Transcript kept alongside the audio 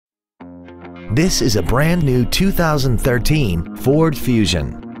This is a brand new 2013 Ford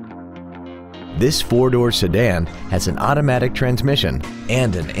Fusion. This four-door sedan has an automatic transmission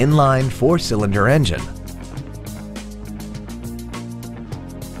and an inline four-cylinder engine.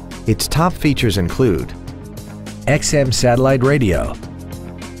 Its top features include XM satellite radio,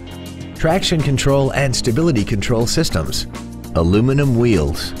 traction control and stability control systems, aluminum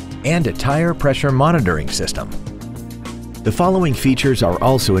wheels, and a tire pressure monitoring system. The following features are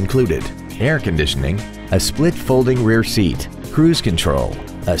also included: air conditioning, a split folding rear seat, cruise control,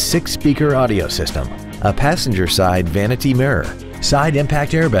 a 6-speaker audio system, a passenger side vanity mirror, side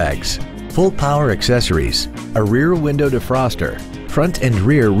impact airbags, full power accessories, a rear window defroster, front and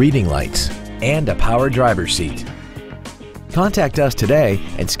rear reading lights, and a power driver's seat. Contact us today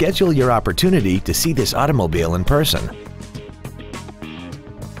and schedule your opportunity to see this automobile in person.